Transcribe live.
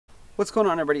What's going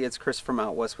on, everybody? It's Chris from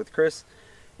Out West with Chris,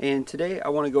 and today I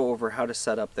want to go over how to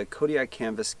set up the Kodiak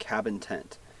Canvas Cabin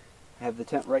Tent. I have the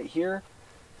tent right here,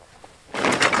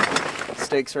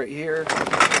 stakes right here.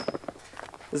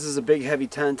 This is a big heavy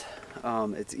tent.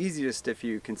 It's easiest if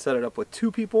you can set it up with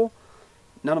 2 people.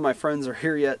 None of my friends are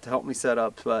here yet to help me set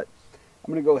up, but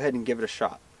I'm going to go ahead and give it a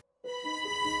shot.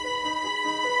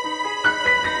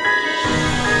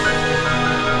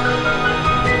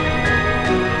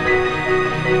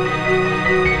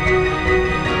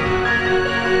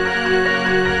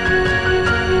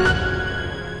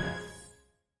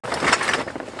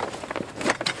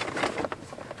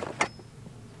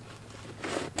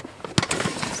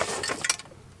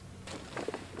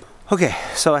 Okay,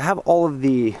 so I have all of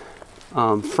the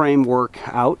framework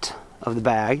out of the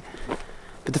bag,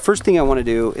 but the first thing I want to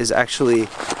do is actually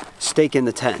stake in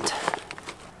the tent.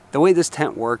 The way this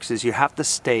tent works is you have to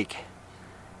stake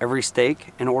every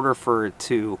stake in order for it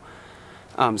to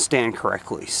stand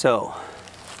correctly. So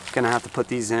I'm gonna have to put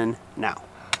these in now.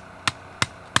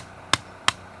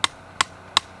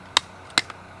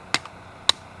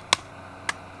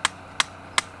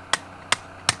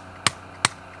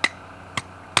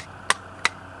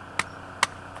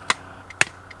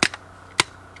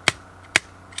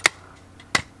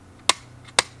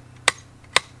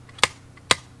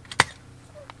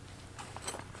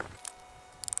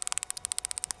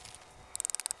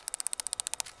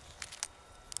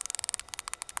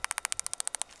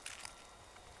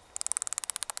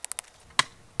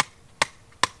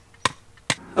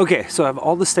 Okay, so I have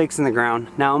all the stakes in the ground.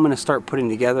 Now I'm going to start putting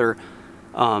together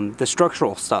the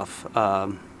structural stuff,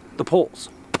 the poles.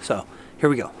 So here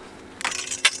we go.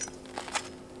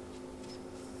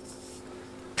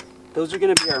 Those are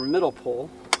going to be our middle pole,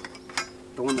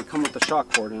 the one that comes with the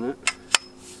shock cord in it.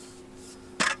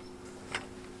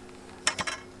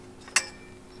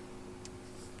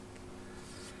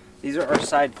 These are our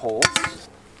side poles.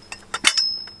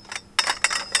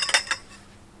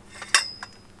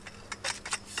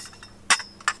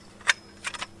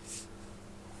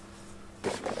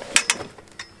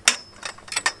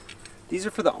 These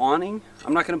are for the awning.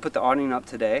 I'm not going to put the awning up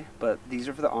today, but these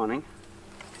are for the awning.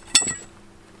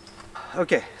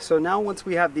 Okay, so now once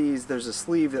we have these, there's a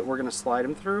sleeve that we're going to slide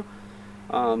them through,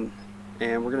 and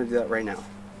we're going to do that right now.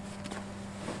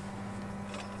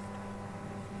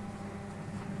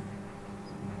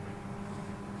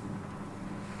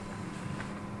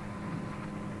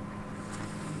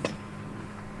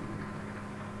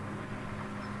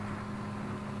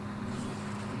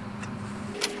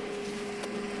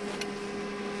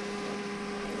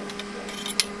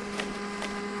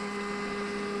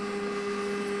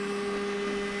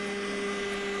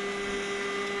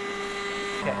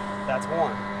 Okay, that's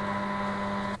one.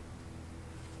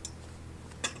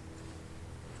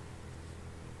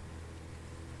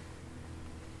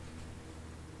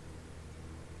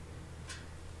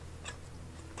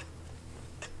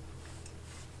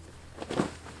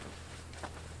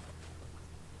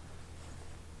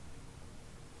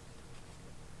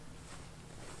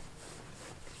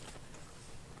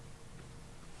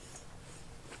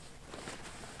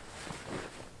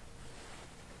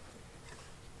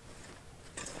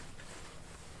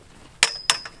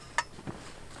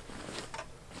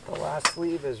 The last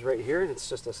sleeve is right here, and it's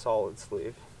just a solid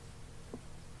sleeve.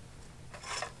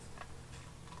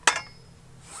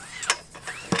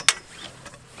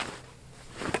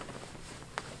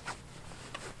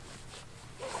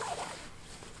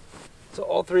 So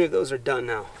all 3 of those are done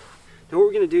now. Now what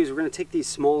we're going to do is we're going to take these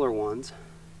smaller ones,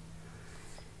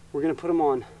 we're going to put them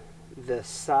on the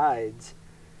sides,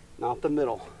 not the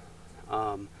middle,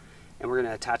 and we're going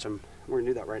to attach them. We're going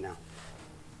to do that right now.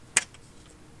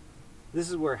 This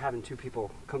is where having 2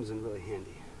 people comes in really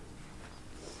handy.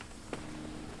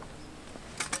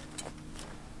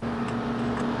 Got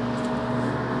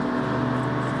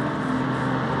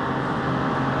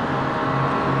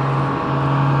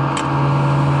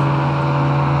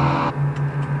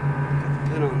the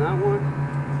pin on that one.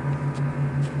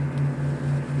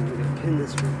 Now we're going to pin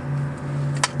this one.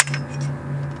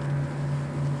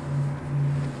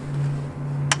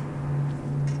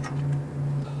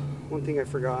 One thing I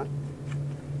forgot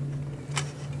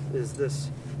is this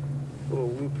little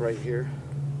loop right here.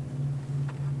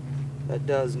 That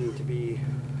does need to be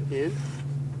in,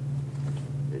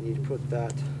 and you put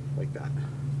that like that.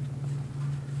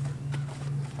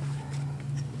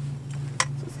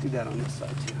 So let's do that on this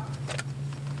side too.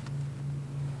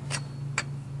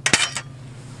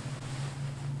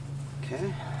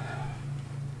 Okay.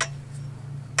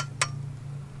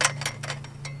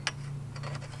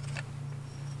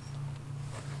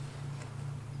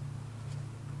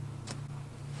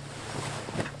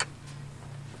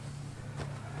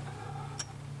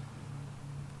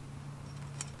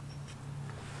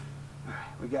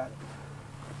 got it.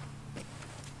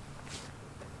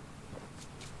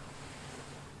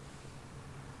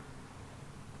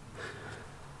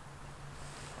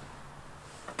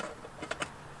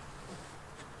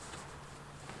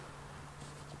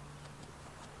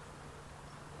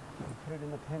 Put it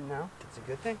in the pin now. It's a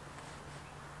good thing.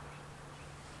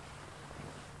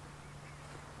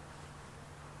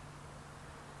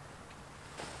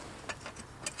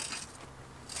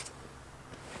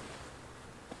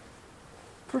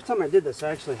 First time I did this,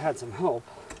 I actually had some help,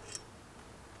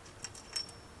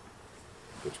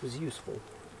 which was useful.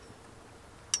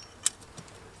 So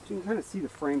you can kind of see the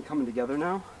frame coming together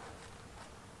now.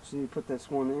 Just need to put this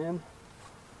one in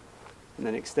and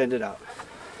then extend it out.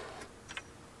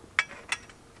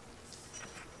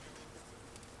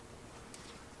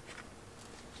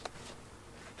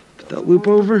 Put that loop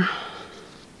over.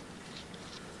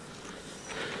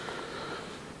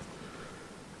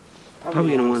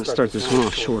 Probably going to want to start this one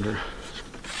off shorter.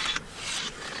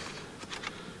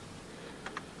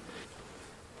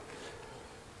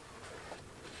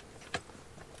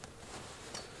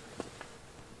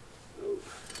 Oh,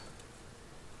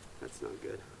 that's not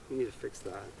good. We need to fix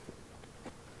that.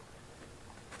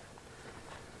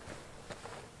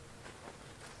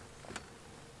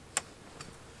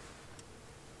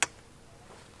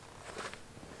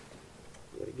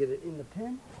 Got to get it in the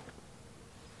pin.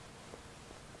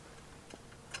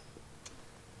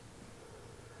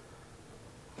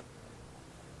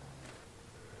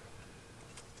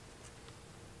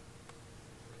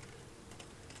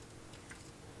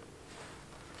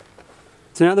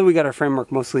 So now that we got our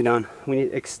framework mostly done, we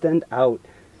need to extend out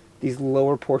these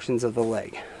lower portions of the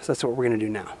leg. So that's what we're going to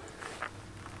do now.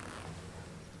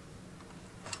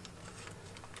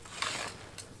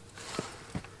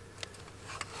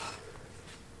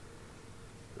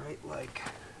 Right like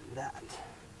that.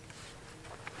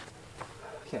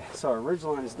 Okay, so our ridge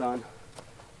line is done.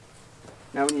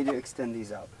 Now we need to extend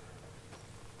these out.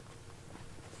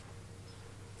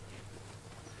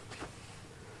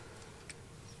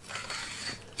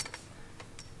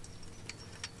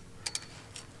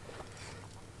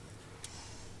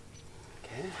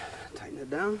 Tighten it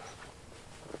down.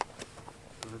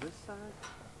 Over this side.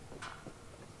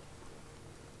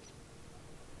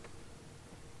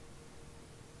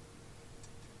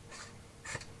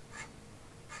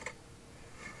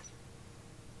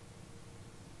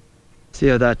 See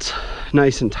how that's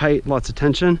nice and tight, lots of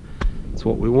tension. That's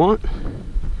what we want.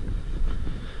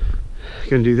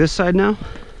 Gonna do this side now.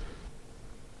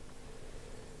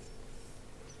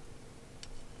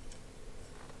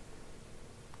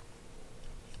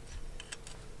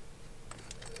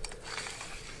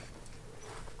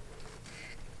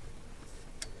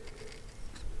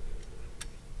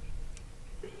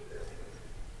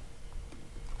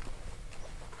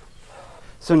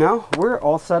 So now we're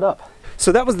all set up.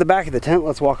 So that was the back of the tent.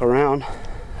 Let's walk around.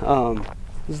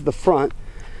 This is the front.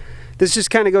 This just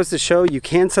kind of goes to show you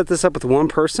can set this up with one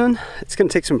person. It's going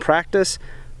to take some practice,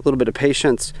 a little bit of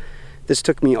patience. This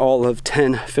took me all of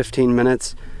 10-15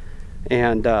 minutes,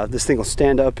 and this thing will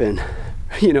stand up in,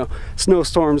 you know,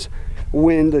 snowstorms,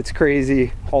 wind that's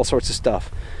crazy, all sorts of stuff.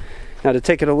 Now to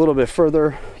take it a little bit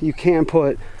further, you can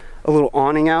put a little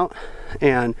awning out,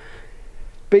 and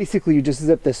basically you just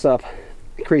zip this up.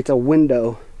 It creates a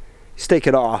window, stake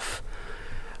it off.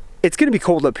 It's going to be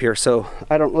cold up here, so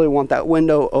I don't really want that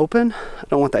window open. I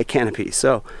don't want that canopy.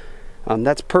 So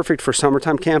that's perfect for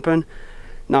summertime camping,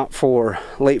 not for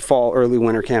late fall, early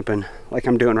winter camping like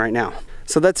I'm doing right now.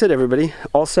 So that's it, everybody.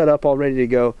 All set up, all ready to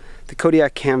go. The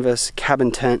Kodiak Canvas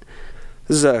Cabin Tent.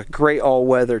 This is a great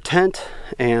all-weather tent,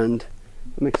 and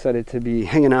I'm excited to be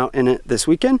hanging out in it this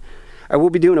weekend. I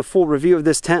will be doing a full review of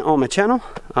this tent on my channel,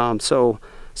 so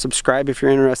subscribe if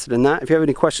you're interested in that. If you have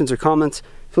any questions or comments,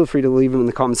 feel free to leave them in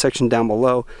the comment section down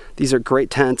below. These are great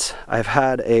tents. I've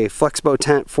had a Flexbow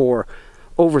tent for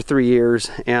over 3 years,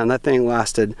 and that thing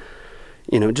lasted,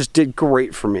 you know, just did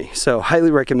great for me. So highly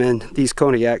recommend these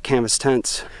Kodiak Canvas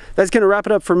tents. That's gonna wrap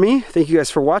it up for me. Thank you guys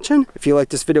for watching. If you like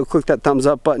this video, click that thumbs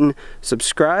up button,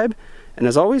 subscribe, and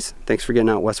as always, thanks for getting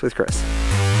out west with Chris.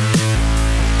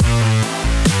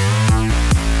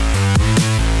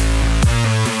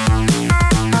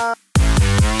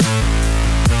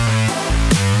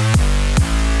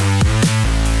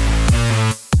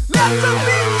 Let the